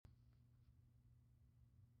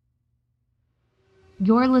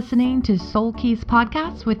You're listening to Soul Keys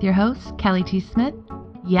Podcast with your host, Kelly T. Smith.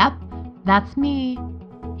 Yep, that's me.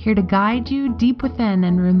 Here to guide you deep within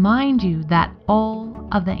and remind you that all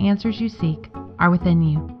of the answers you seek are within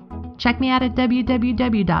you. Check me out at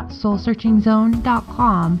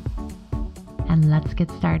www.soulsearchingzone.com and let's get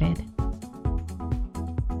started.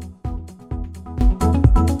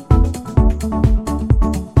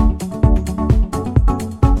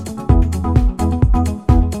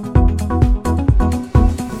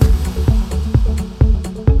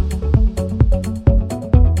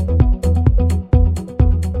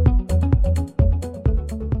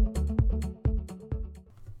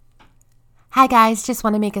 Hi guys, just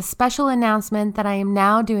want to make a special announcement that I am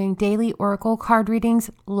now doing daily Oracle card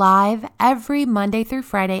readings live every Monday through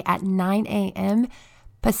Friday at 9 a.m.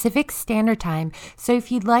 Pacific Standard Time. So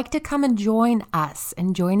if you'd like to come and join us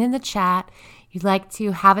and join in the chat, you'd like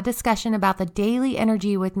to have a discussion about the daily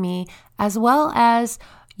energy with me, as well as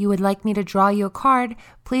you would like me to draw you a card,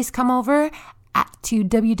 please come over to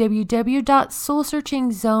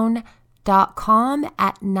www.soulsearchingzone.com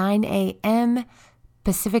at 9 a.m.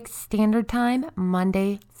 Pacific Standard Time,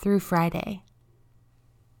 Monday through Friday.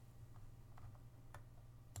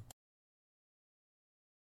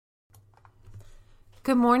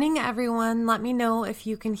 Good morning, everyone. Let me know if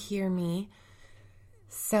you can hear me.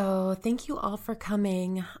 So thank you all for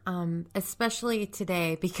coming, especially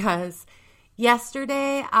today, because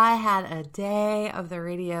yesterday I had a day of the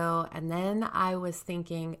radio, and then I was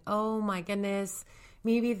thinking, oh my goodness,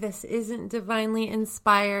 maybe this isn't divinely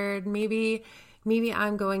inspired. Maybe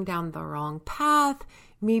I'm going down the wrong path.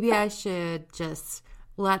 Maybe I should just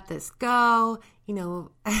let this go.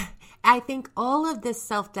 I think all of this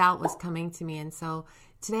self-doubt was coming to me. And so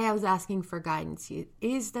today I was asking for guidance.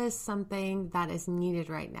 Is this something that is needed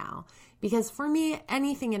right now? Because for me,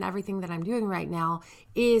 anything and everything that I'm doing right now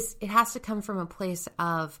it has to come from a place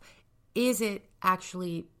of, is it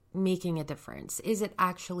actually making a difference? Is it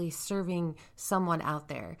actually serving someone out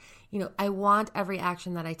there? I want every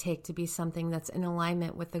action that I take to be something that's in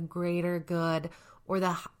alignment with the greater good or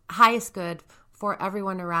the highest good for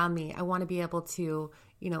everyone around me. I want to be able to,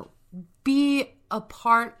 be a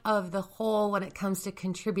part of the whole when it comes to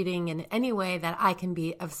contributing in any way that I can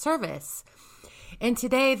be of service. And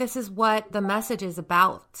today, this is what the message is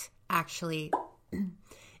about, actually,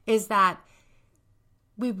 is that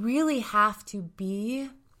we really have to be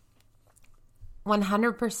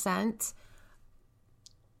 100%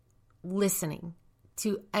 listening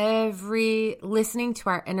to our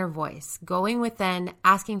inner voice, going within,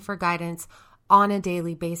 asking for guidance on a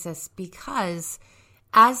daily basis, because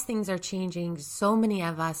as things are changing, so many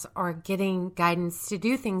of us are getting guidance to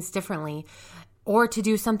do things differently, or to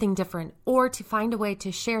do something different, or to find a way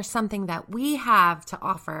to share something that we have to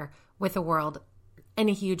offer with the world in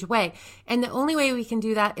a huge way. And the only way we can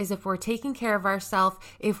do that is if we're taking care of ourselves,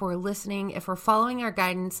 if we're listening, if we're following our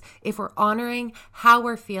guidance, if we're honoring how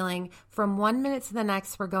we're feeling. From 1 minute to the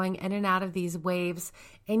next, we're going in and out of these waves.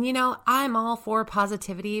 And I'm all for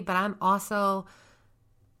positivity, but I'm also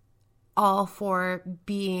all for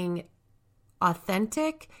being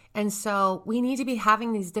authentic. And so we need to be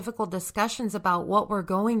having these difficult discussions about what we're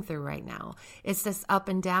going through right now. It's this up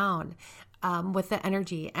and down with the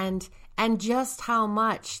energy, and just how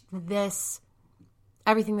much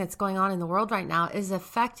everything that's going on in the world right now is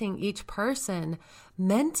affecting each person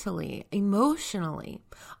mentally, emotionally,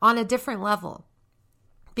 on a different level,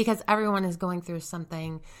 because everyone is going through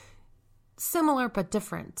something similar but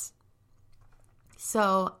different.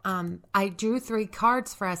 So I drew 3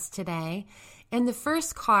 cards for us today, and the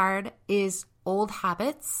first card is Old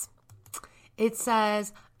Habits. It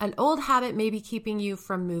says, an old habit may be keeping you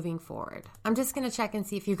from moving forward. I'm just going to check and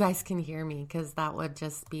see if you guys can hear me, because that would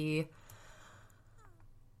just be...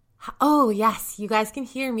 Oh, yes, you guys can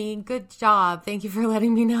hear me. Good job. Thank you for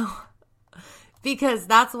letting me know. Because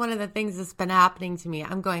that's one of the things that's been happening to me.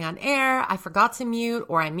 I'm going on air, I forgot to mute,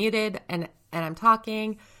 or I muted and I'm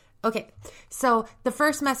talking. Okay, so the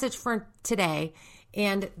first message for today,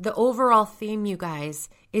 and the overall theme, you guys,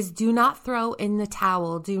 is do not throw in the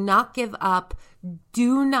towel. Do not give up.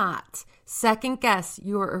 Do not second guess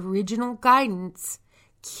your original guidance.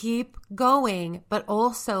 Keep going, but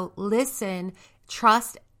also listen,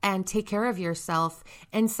 trust, and take care of yourself.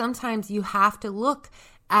 And sometimes you have to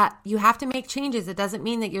make changes. It doesn't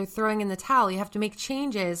mean that you're throwing in the towel. You have to make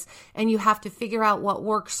changes, and you have to figure out what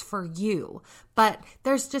works for you. But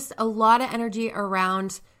there's just a lot of energy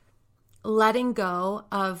around letting go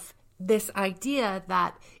of this idea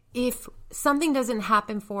that if something doesn't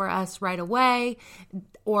happen for us right away,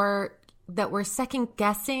 or that we're second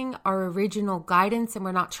guessing our original guidance and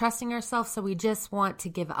we're not trusting ourselves, so we just want to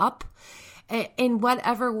give up. in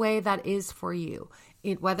whatever way that is for you.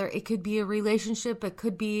 Whether it could be a relationship, it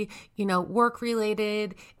could be, work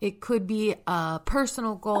related, it could be a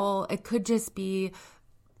personal goal, it could just be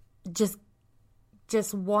just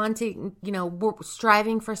wanting,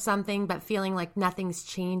 striving for something, but feeling like nothing's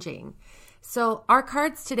changing. So our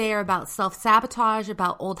cards today are about self-sabotage,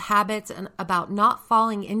 about old habits, and about not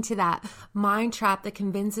falling into that mind trap that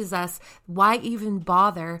convinces us why even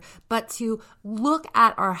bother, but to look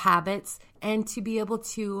at our habits and to be able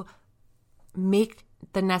to make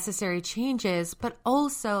the necessary changes. But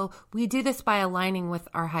also we do this by aligning with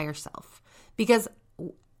our higher self. Because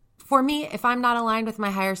for me, if I'm not aligned with my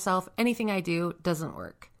higher self, anything I do doesn't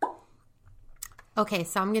work. Okay,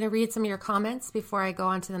 so I'm going to read some of your comments before I go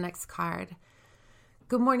on to the next card.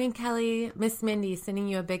 Good morning, Kelly. Miss Mindy, sending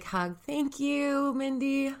you a big hug. Thank you,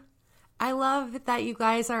 Mindy. I love that you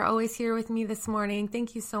guys are always here with me this morning.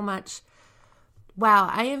 Thank you so much. Wow,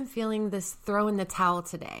 I am feeling this throw in the towel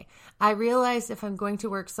today. I realized if I'm going to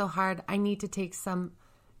work so hard, I need to take some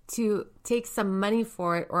money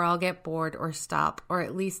for it, or I'll get bored or stop, or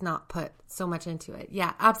at least not put so much into it.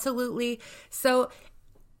 Yeah, absolutely. So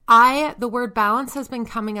the word balance has been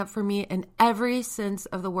coming up for me in every sense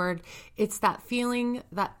of the word. It's that feeling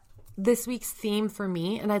that this week's theme for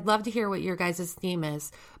me, and I'd love to hear what your guys' theme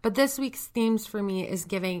is, but this week's themes for me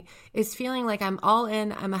is feeling like I'm all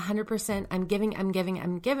in, I'm 100%, I'm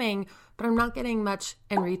giving, but I'm not getting much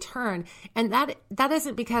in return. And that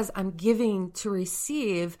isn't because I'm giving to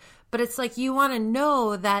receive, but it's like you want to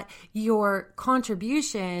know that your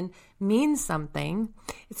contribution means something.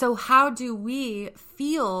 So how do we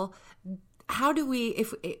feel?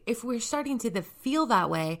 If we're starting to feel that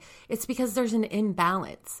way, it's because there's an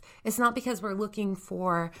imbalance. It's not because we're looking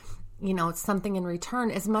for, something in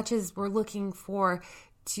return, as much as we're looking for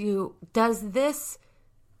does this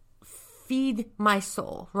feed my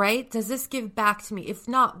soul, right? Does this give back to me? If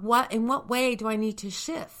not, in what way do I need to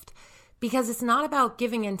shift? Because it's not about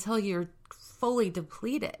giving until you're fully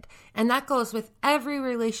depleted. And that goes with every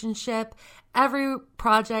relationship, every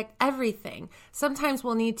project, everything. Sometimes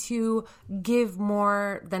we'll need to give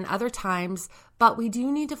more than other times, but we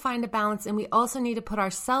do need to find a balance, and we also need to put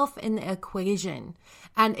ourselves in the equation.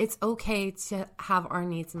 And it's okay to have our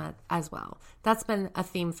needs met as well. That's been a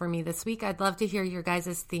theme for me this week. I'd love to hear your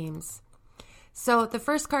guys' themes. So the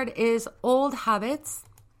first card is old habits.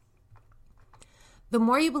 The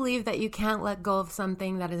more you believe that you can't let go of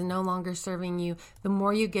something that is no longer serving you, the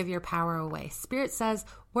more you give your power away. Spirit says,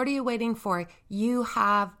 what are you waiting for? You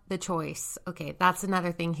have the choice. Okay, that's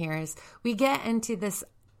another thing here is we get into this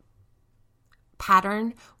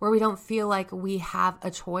pattern where we don't feel like we have a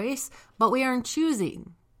choice, but we aren't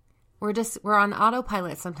choosing. We're on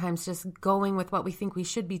autopilot sometimes, just going with what we think we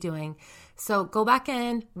should be doing. So go back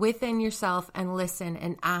within yourself and listen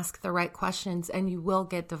and ask the right questions, and you will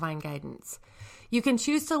get divine guidance. You can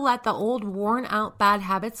choose to let the old, worn out bad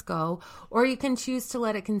habits go, or you can choose to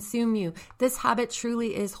let it consume you. This habit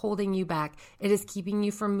truly is holding you back. It is keeping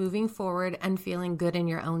you from moving forward and feeling good in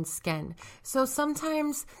your own skin. So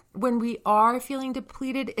sometimes when we are feeling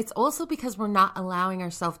depleted, it's also because we're not allowing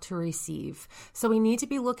ourselves to receive. So we need to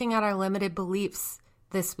be looking at our limited beliefs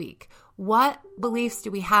this week. What beliefs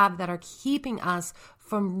do we have that are keeping us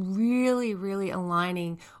from really, really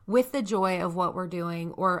aligning with the joy of what we're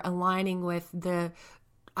doing, or aligning with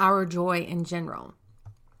our joy in general?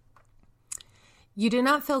 You do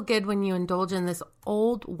not feel good when you indulge in this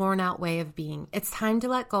old, worn out way of being. It's time to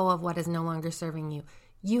let go of what is no longer serving you.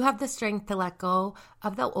 You have the strength to let go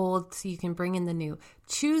of the old so you can bring in the new.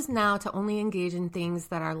 Choose now to only engage in things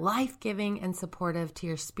that are life-giving and supportive to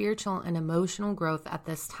your spiritual and emotional growth at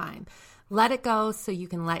this time. Let it go so you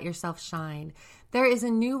can let yourself shine. There is a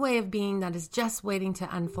new way of being that is just waiting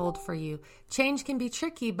to unfold for you. Change can be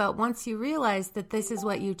tricky, but once you realize that this is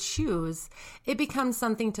what you choose, it becomes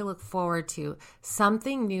something to look forward to,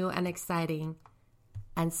 something new and exciting,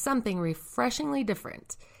 and something refreshingly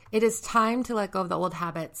different. It is time to let go of the old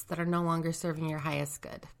habits that are no longer serving your highest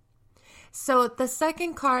good. So the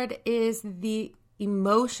second card is the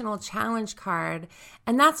emotional challenge card,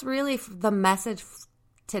 and that's really the message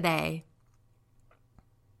today.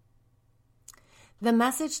 The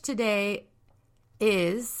message today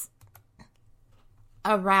is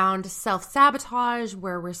around self-sabotage,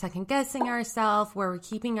 where we're second-guessing ourselves, where we're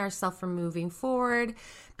keeping ourselves from moving forward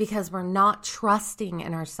because we're not trusting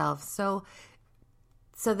in ourselves. So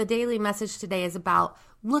the daily message today is about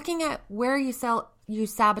looking at where you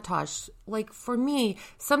sabotage. Like for me,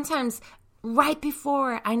 sometimes right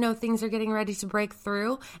before I know things are getting ready to break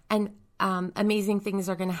through and amazing things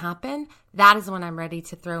are going to happen, that is when I'm ready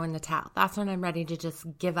to throw in the towel. That's when I'm ready to just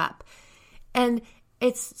give up. And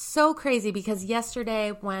it's so crazy because yesterday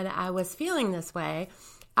when I was feeling this way,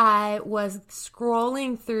 I was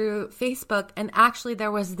scrolling through Facebook, and actually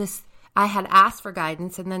there was this, I had asked for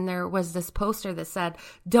guidance, and then there was this poster that said,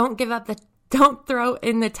 don't throw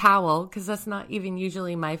in the towel, because that's not even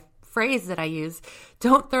usually my phrase that I use.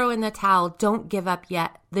 Don't throw in the towel. Don't give up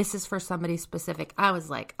yet. This is for somebody specific. I was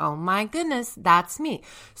like, oh my goodness, that's me.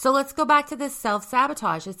 So let's go back to this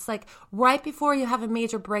self-sabotage. It's like right before you have a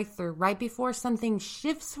major breakthrough, right before something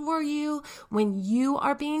shifts for you, when you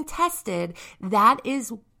are being tested, that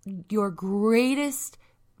is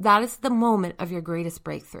the moment of your greatest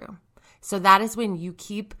breakthrough. So that is when you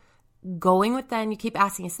keep going with them, you keep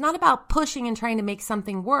asking. It's not about pushing and trying to make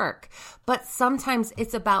something work, but sometimes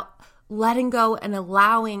it's about letting go and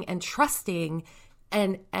allowing and trusting.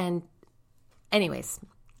 And anyways,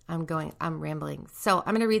 I'm rambling. So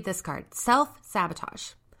I'm going to read this card.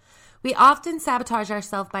 Self-sabotage. We often sabotage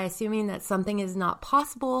ourselves by assuming that something is not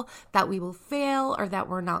possible, that we will fail, or that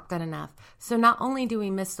we're not good enough. So not only do we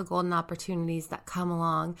miss the golden opportunities that come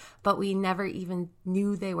along, but we never even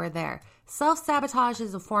knew they were there. Self-sabotage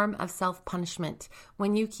is a form of self-punishment.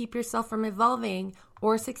 When you keep yourself from evolving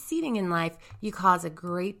or succeeding in life, you cause a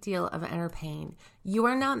great deal of inner pain. You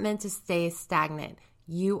are not meant to stay stagnant.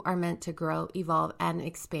 You are meant to grow, evolve, and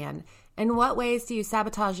expand. In what ways do you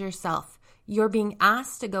sabotage yourself? You're being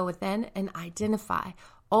asked to go within and identify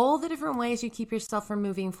all the different ways you keep yourself from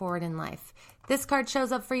moving forward in life. This card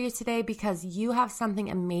shows up for you today because you have something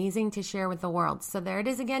amazing to share with the world. So there it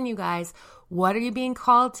is again, you guys. What are you being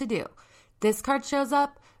called to do? This card shows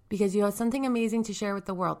up because you have something amazing to share with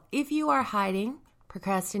the world. If you are hiding,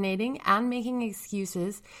 procrastinating, and making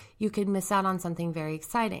excuses, you could miss out on something very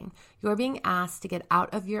exciting. You're being asked to get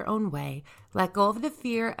out of your own way, let go of the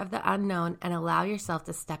fear of the unknown, and allow yourself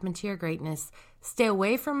to step into your greatness. Stay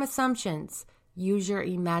away from assumptions. Use your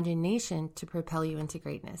imagination to propel you into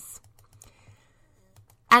greatness.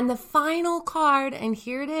 And the final card, and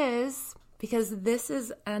here it is, because this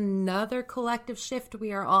is another collective shift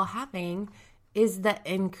we are all having, is the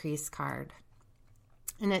increase card.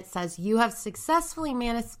 And it says, you have successfully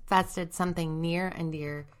manifested something near and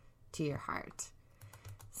dear to your heart.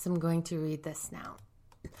 So I'm going to read this now.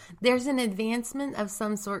 There's an advancement of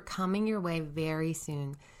some sort coming your way very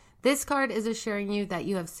soon. This card is assuring you that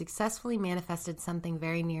you have successfully manifested something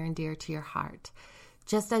very near and dear to your heart.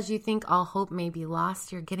 Just as you think all hope may be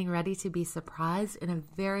lost, you're getting ready to be surprised in a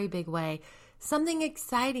very big way. Something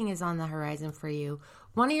exciting is on the horizon for you.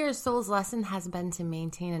 One of your soul's lessons has been to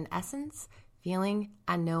maintain an essence, feeling,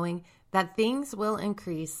 and knowing that things will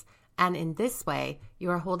increase, and in this way,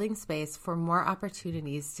 you are holding space for more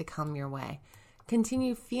opportunities to come your way.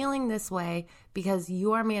 Continue feeling this way because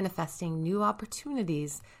you are manifesting new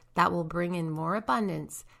opportunities that will bring in more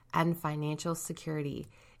abundance and financial security.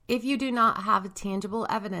 If you do not have tangible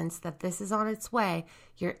evidence that this is on its way,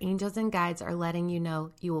 your angels and guides are letting you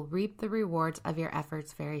know you will reap the rewards of your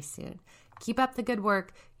efforts very soon. Keep up the good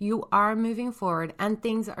work. You are moving forward and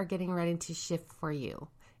things are getting ready to shift for you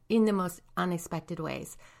in the most unexpected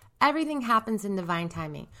ways. Everything happens in divine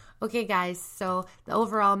timing. Okay, guys, so the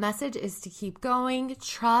overall message is to keep going,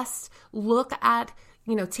 trust, look at,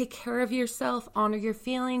 take care of yourself, honor your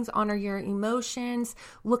feelings, honor your emotions,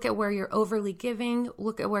 look at where you're overly giving,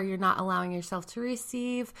 look at where you're not allowing yourself to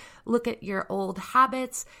receive, look at your old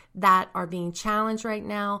habits that are being challenged right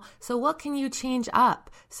now. So what can you change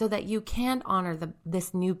up so that you can honor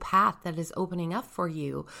this new path that is opening up for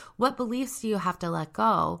you? What beliefs do you have to let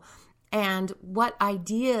go? And what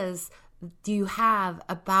ideas do you have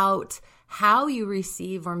about how you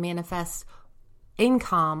receive or manifest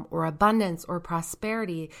income or abundance or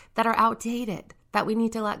prosperity that are outdated, that we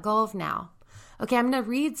need to let go of now? Okay, I'm going to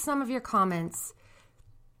read some of your comments.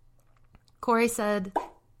 Corey said,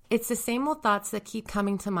 it's the same old thoughts that keep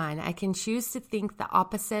coming to mind. I can choose to think the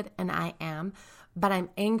opposite, and I am, but I'm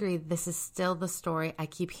angry this is still the story I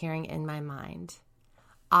keep hearing in my mind.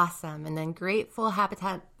 Awesome. And then Grateful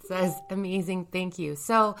Habitat says, amazing, thank you.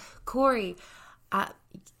 So Corey,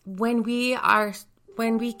 when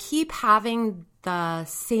we keep having the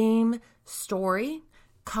same story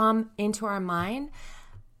come into our mind,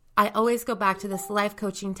 I always go back to this life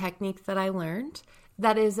coaching technique that I learned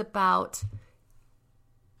that is about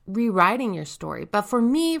rewriting your story. But for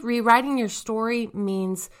me, rewriting your story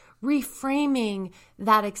means reframing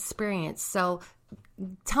that experience. So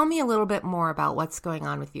tell me a little bit more about what's going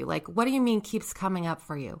on with you. Like, what do you mean keeps coming up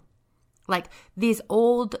for you? Like these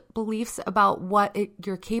old beliefs about what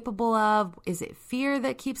you're capable of? Is it fear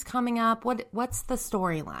that keeps coming up? What's the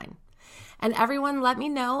storyline? And everyone, let me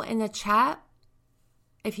know in the chat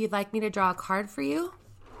if you'd like me to draw a card for you.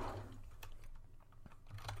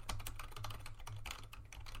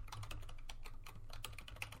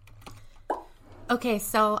 Okay,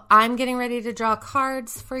 so I'm getting ready to draw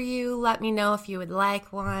cards for you. Let me know if you would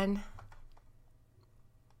like one.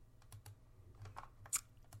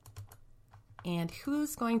 And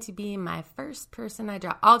who's going to be my first person I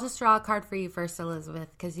draw? I'll just draw a card for you first, Elizabeth,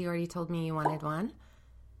 because you already told me you wanted one.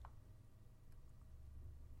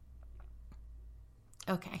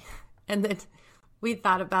 Okay. And then we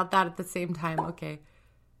thought about that at the same time. Okay.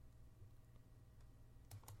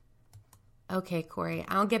 Okay, Corey,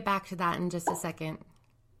 I'll get back to that in just a second.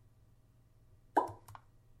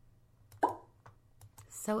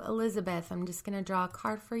 So, Elizabeth, I'm just going to draw a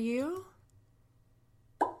card for you.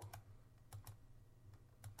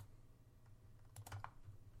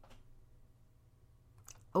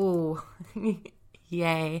 Oh,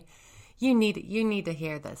 yay. You need to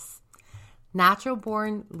hear this. Natural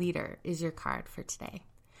born leader is your card for today.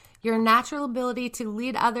 Your natural ability to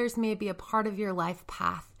lead others may be a part of your life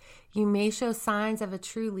path. You may show signs of a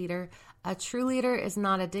true leader. A true leader is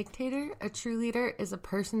not a dictator. A true leader is a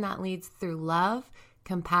person that leads through love,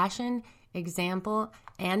 compassion, example,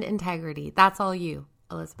 and integrity. That's all you,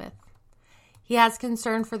 Elizabeth. He has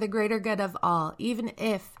concern for the greater good of all, even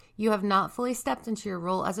if you have not fully stepped into your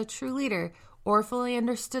role as a true leader or fully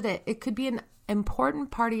understood it. It could be an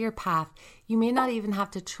important part of your path. You may not even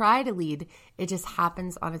have to try to lead. It just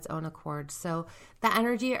happens on its own accord. So the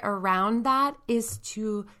energy around that is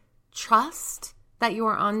to trust that you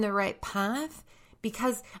are on the right path,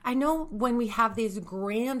 because I know when we have these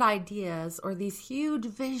grand ideas or these huge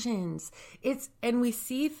visions, and we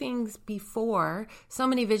see things before, so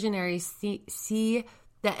many visionaries see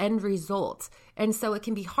the end result. And so it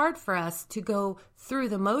can be hard for us to go through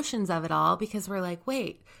the motions of it all because we're like,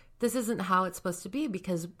 wait, this isn't how it's supposed to be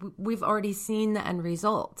because we've already seen the end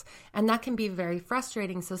result. And that can be very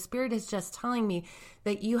frustrating. So Spirit is just telling me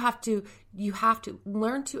that you have to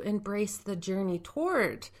learn to embrace the journey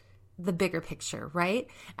toward the bigger picture, right?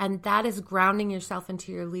 And that is grounding yourself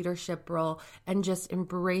into your leadership role and just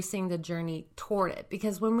embracing the journey toward it.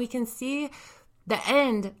 Because when we can see the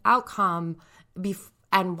end outcome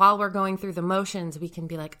and while we're going through the motions, we can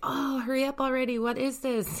be like, oh, hurry up already. What is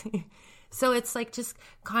this? So it's like just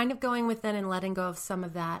kind of going within and letting go of some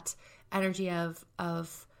of that energy of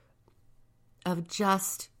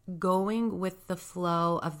just going with the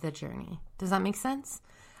flow of the journey. Does that make sense?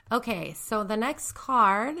 Okay, so the next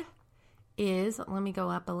card is, let me go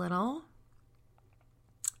up a little.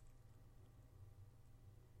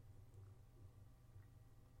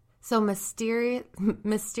 So mysterious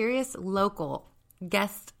local,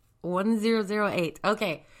 guest 1008.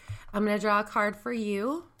 Okay, I'm going to draw a card for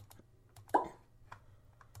you.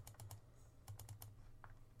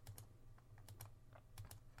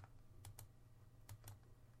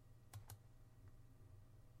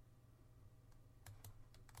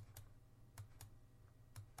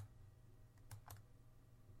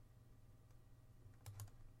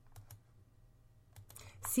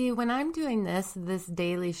 See, when I'm doing this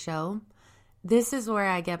daily show, this is where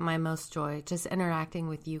I get my most joy, just interacting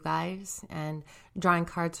with you guys and drawing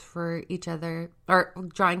cards for each other, or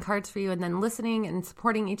drawing cards for you and then listening and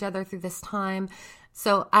supporting each other through this time.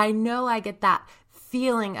 So I know I get that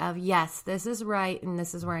feeling of, yes, this is right and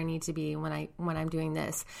this is where I need to be when I'm doing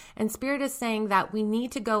this. And Spirit is saying that we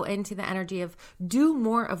need to go into the energy of do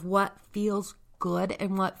more of what feels good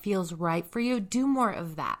and what feels right for you. Do more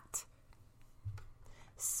of that.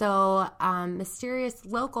 So, mysterious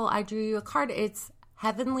local, I drew you a card. It's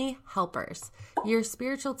Heavenly Helpers. Your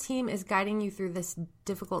spiritual team is guiding you through this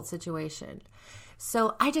difficult situation.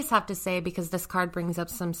 So I just have to say, because this card brings up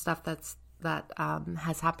some stuff that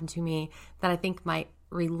has happened to me that I think might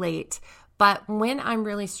relate. But when I'm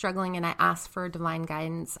really struggling and I ask for divine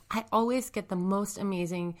guidance, I always get the most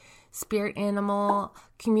amazing spirit animal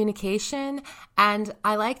communication. And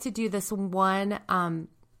I like to do this one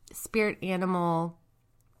spirit animal.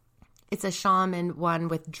 It's a shaman one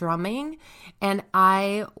with drumming, and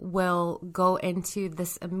I will go into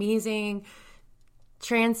this amazing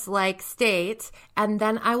trance-like state, and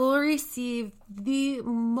then I will receive the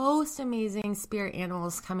most amazing spirit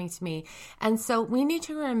animals coming to me. And so we need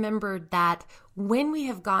to remember that when we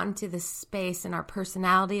have gotten to this space in our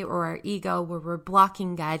personality or our ego where we're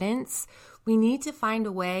blocking guidance, we need to find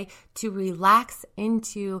a way to relax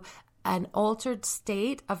into an altered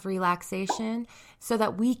state of relaxation so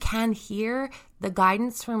that we can hear the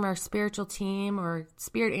guidance from our spiritual team or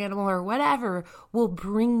spirit animal or whatever will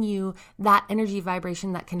bring you that energy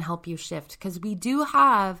vibration that can help you shift. Because we do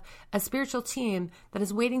have a spiritual team that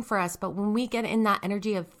is waiting for us, but when we get in that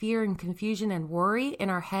energy of fear and confusion and worry in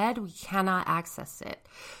our head, we cannot access it.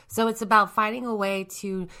 So it's about finding a way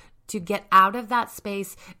to get out of that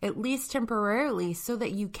space, at least temporarily, so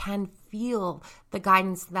that you can feel the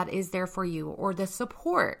guidance that is there for you, or the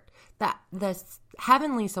support, that the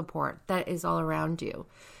heavenly support that is all around you.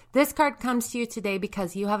 This card comes to you today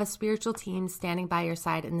because you have a spiritual team standing by your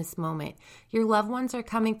side in this moment. Your loved ones are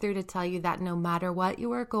coming through to tell you that no matter what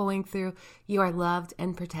you are going through, you are loved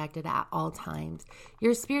and protected at all times.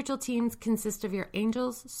 Your spiritual teams consist of your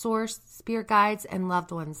angels, source, spirit guides, and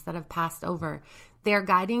loved ones that have passed over. They are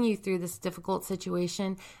guiding you through this difficult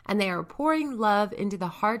situation, and they are pouring love into the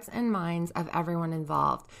hearts and minds of everyone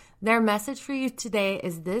involved. Their message for you today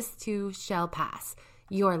is this too shall pass.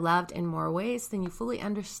 You are loved in more ways than you fully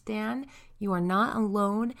understand. You are not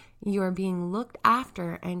alone. You are being looked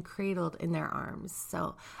after and cradled in their arms.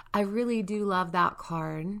 So I really do love that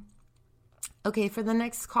card. Okay, for the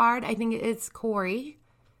next card, I think it's Corey.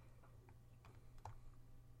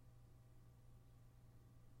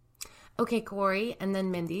 Okay, Corey, and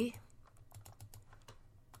then Mindy.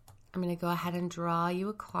 I'm going to go ahead and draw you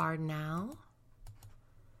a card now.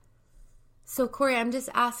 So, Corey, I'm just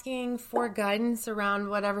asking for guidance around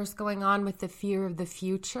whatever's going on with the fear of the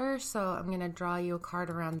future. So I'm going to draw you a card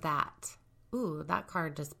around that. Ooh, that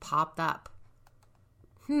card just popped up.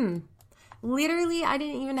 Literally, I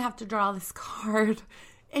didn't even have to draw this card.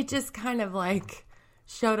 It just kind of like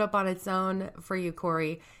showed up on its own for you,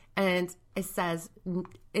 Corey. And it says,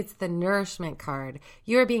 it's the nourishment card.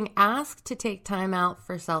 You are being asked to take time out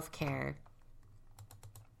for self-care.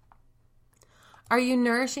 Are you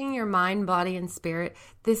nourishing your mind, body, and spirit?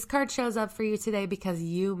 This card shows up for you today because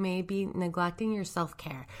you may be neglecting your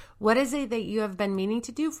self-care. What is it that you have been meaning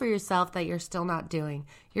to do for yourself that you're still not doing?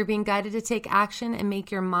 You're being guided to take action and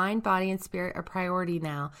make your mind, body, and spirit a priority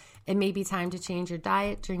now. It may be time to change your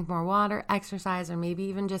diet, drink more water, exercise, or maybe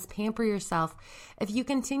even just pamper yourself. If you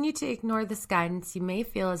continue to ignore this guidance, you may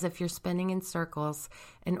feel as if you're spinning in circles.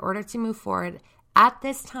 In order to move forward, at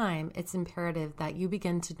this time, it's imperative that you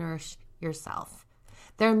begin to nourish yourself.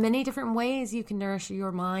 There are many different ways you can nourish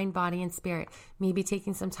your mind, body, and spirit. Maybe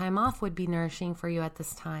taking some time off would be nourishing for you at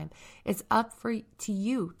this time. It's up to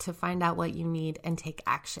you to find out what you need and take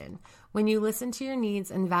action. When you listen to your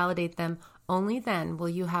needs and validate them, only then will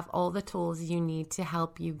you have all the tools you need to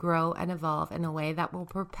help you grow and evolve in a way that will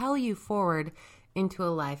propel you forward into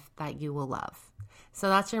a life that you will love. So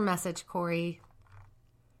that's your message, Corey.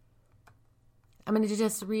 I'm going to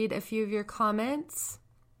just read a few of your comments.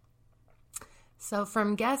 So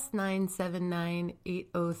from guest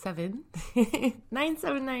 979807,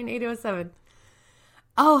 979807.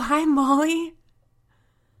 Oh, hi, Molly.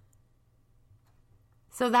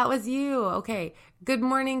 So that was you. Okay. Good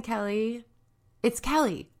morning, Kelly. It's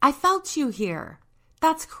Kelly. I felt you here.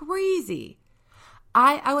 That's crazy.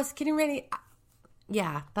 I was getting ready.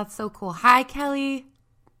 Yeah, that's so cool. Hi, Kelly.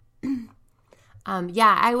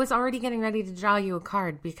 Yeah, I was already getting ready to draw you a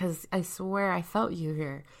card because I swear I felt you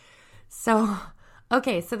here. So,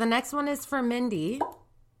 okay, so the next one is for Mindy.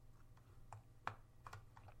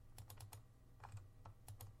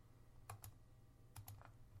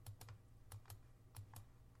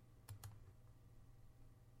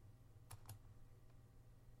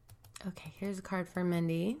 Okay, here's a card for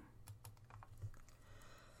Mindy.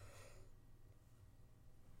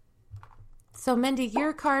 So, Mindy,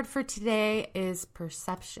 your card for today is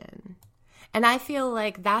perception. And I feel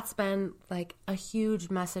like that's been like a huge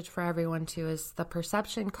message for everyone too, is the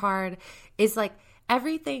perception card is like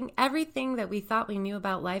everything that we thought we knew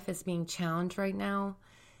about life is being challenged right now.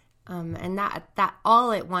 And that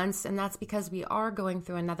all at once. And that's because we are going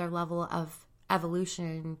through another level of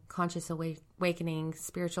evolution, conscious awakening,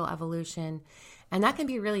 spiritual evolution. And that can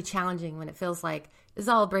be really challenging when it feels like it's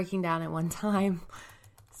all breaking down at one time.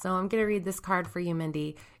 So I'm going to read this card for you,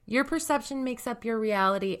 Mindy. Your perception makes up your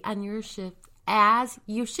reality, and as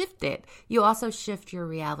you shift it, you also shift your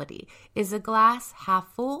reality. Is the glass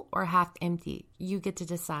half full or half empty? You get to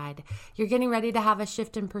decide. You're getting ready to have a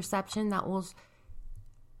shift in perception that will,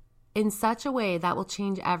 in such a way that will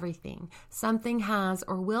change everything. Something has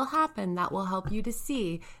or will happen that will help you to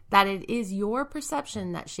see that it is your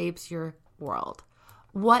perception that shapes your world.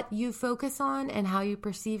 What you focus on and how you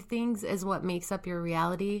perceive things is what makes up your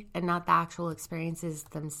reality and not the actual experiences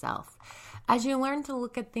themselves. As you learn to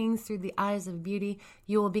look at things through the eyes of beauty,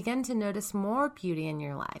 you will begin to notice more beauty in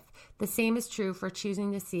your life. The same is true for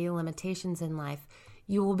choosing to see limitations in life.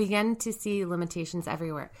 You will begin to see limitations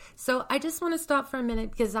everywhere. So I just want to stop for a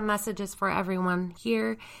minute because the message is for everyone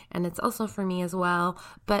here and it's also for me as well.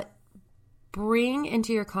 But bring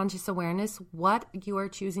into your conscious awareness what you are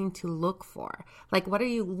choosing to look for. Like, what are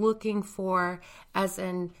you looking for? As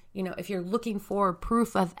in, if you're looking for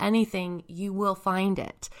proof of anything, you will find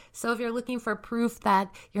it. So if you're looking for proof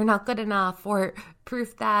that you're not good enough or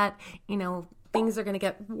proof that, things are going to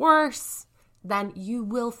get worse, then you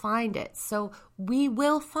will find it. So we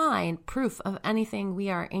will find proof of anything we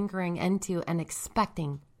are anchoring into and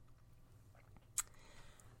expecting.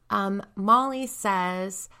 Molly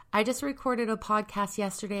says, I just recorded a podcast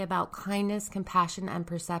yesterday about kindness, compassion, and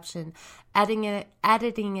perception. Editing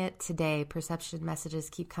it today. Perception messages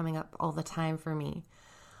keep coming up all the time for me.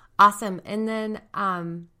 Awesome. And then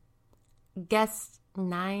guest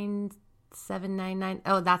 9799.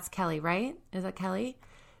 Oh, that's Kelly, right? Is that Kelly?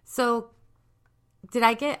 So did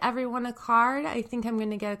I get everyone a card? I think I'm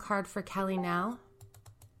going to get a card for Kelly now.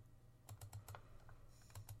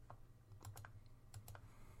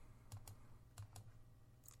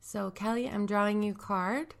 So Kelly, I'm drawing you a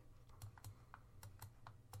card.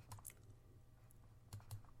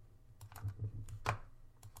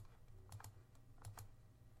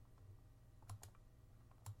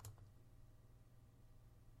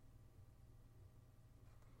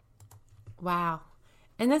 Wow.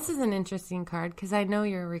 And this is an interesting card because I know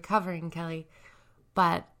you're recovering, Kelly,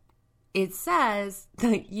 but it says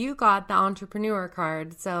that you got the entrepreneur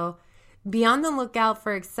card. So be on the lookout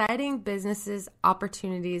for exciting businesses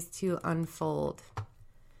opportunities to unfold.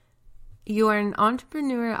 You are an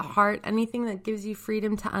entrepreneur at heart. Anything that gives you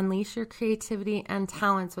freedom to unleash your creativity and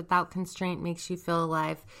talents without constraint makes you feel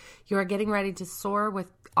alive. You are getting ready to soar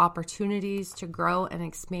with opportunities to grow and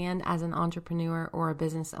expand as an entrepreneur or a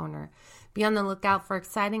business owner. Be on the lookout for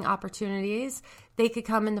exciting opportunities. They could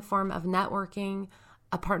come in the form of networking,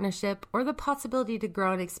 a partnership, or the possibility to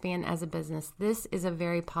grow and expand as a business. This is a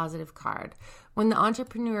very positive card. When the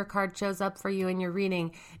entrepreneur card shows up for you in your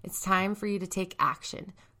reading, it's time for you to take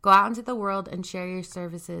action. Go out into the world and share your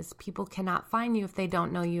services. People cannot find you if they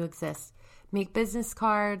don't know you exist. Make business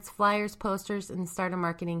cards, flyers, posters, and start a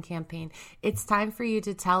marketing campaign. It's time for you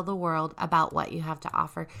to tell the world about what you have to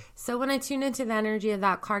offer. So when I tune into the energy of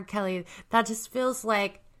that card, Kelly, that just feels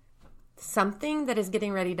like something that is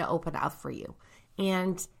getting ready to open up for you.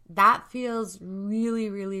 And that feels really,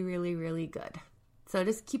 really, really, really good. So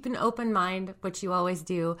just keep an open mind, which you always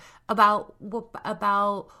do, about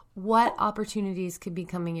what opportunities could be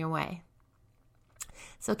coming your way.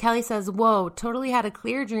 So Kelly says, whoa, totally had a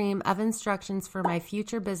clear dream of instructions for my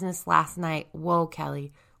future business last night. Whoa,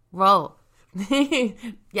 Kelly. Whoa.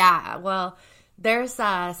 Yeah, well, there's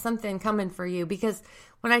something coming for you because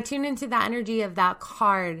when I tune into the energy of that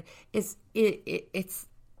card, it's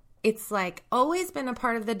like always been a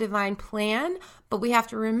part of the divine plan, but we have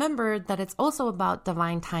to remember that it's also about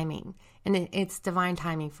divine timing, and it's divine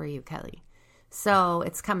timing for you, Kelly. So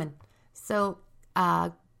it's coming. So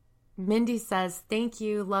Mindy says, thank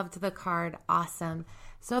you. Loved the card. Awesome.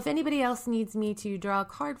 So if anybody else needs me to draw a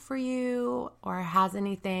card for you or has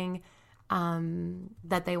anything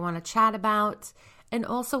that they want to chat about. And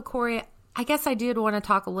also, Corey, I guess I did want to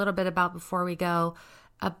talk a little bit about before we go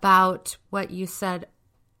about what you said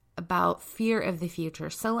about fear of the future.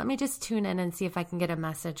 So let me just tune in and see if I can get a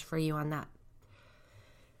message for you on that.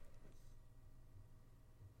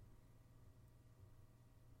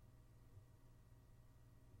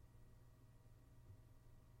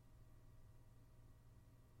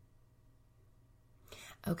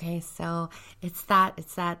 Okay, so it's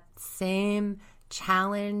that same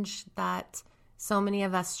challenge that so many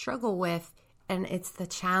of us struggle with, and it's the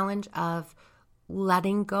challenge of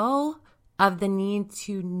letting go of the need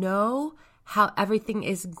to know how everything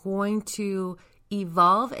is going to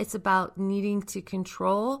evolve. It's about needing to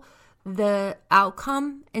control the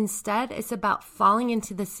outcome. Instead, it's about falling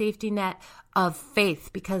into the safety net of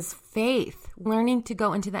faith, because faith, learning to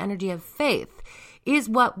go into the energy of faith, is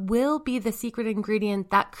what will be the secret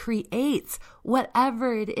ingredient that creates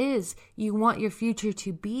whatever it is you want your future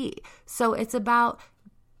to be. So it's about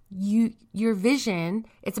your vision.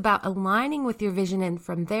 It's about aligning with your vision, and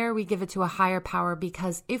from there we give it to a higher power,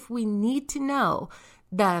 because if we need to know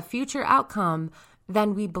the future outcome,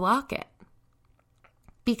 then we block it,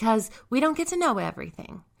 because we don't get to know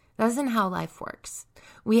everything. That isn't how life works.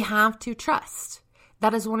 We have to trust.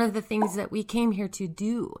 That is one of the things that we came here to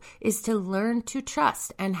do, is to learn to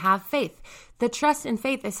trust and have faith. The trust and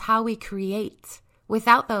faith is how we create.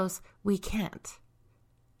 Without those, we can't.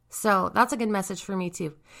 So that's a good message for me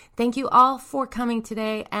too. Thank you all for coming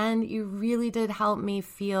today, and you really did help me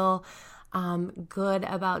feel good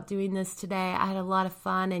about doing this today. I had a lot of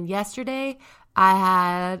fun, and yesterday I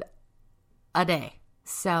had a day.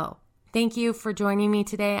 So thank you for joining me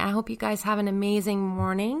today. I hope you guys have an amazing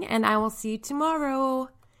morning, and I will see you tomorrow.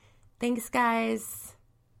 Thanks, guys.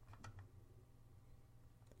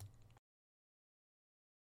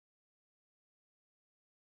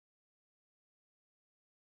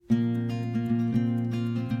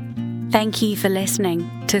 Thank you for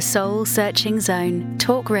listening to Soul Searching Zone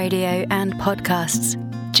talk radio and podcasts.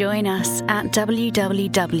 Join us at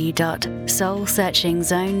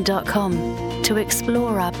www.soulsearchingzone.com to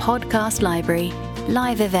explore our podcast library,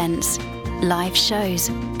 live events, live shows,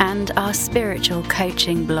 and our spiritual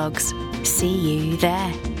coaching blogs. See you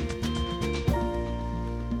there.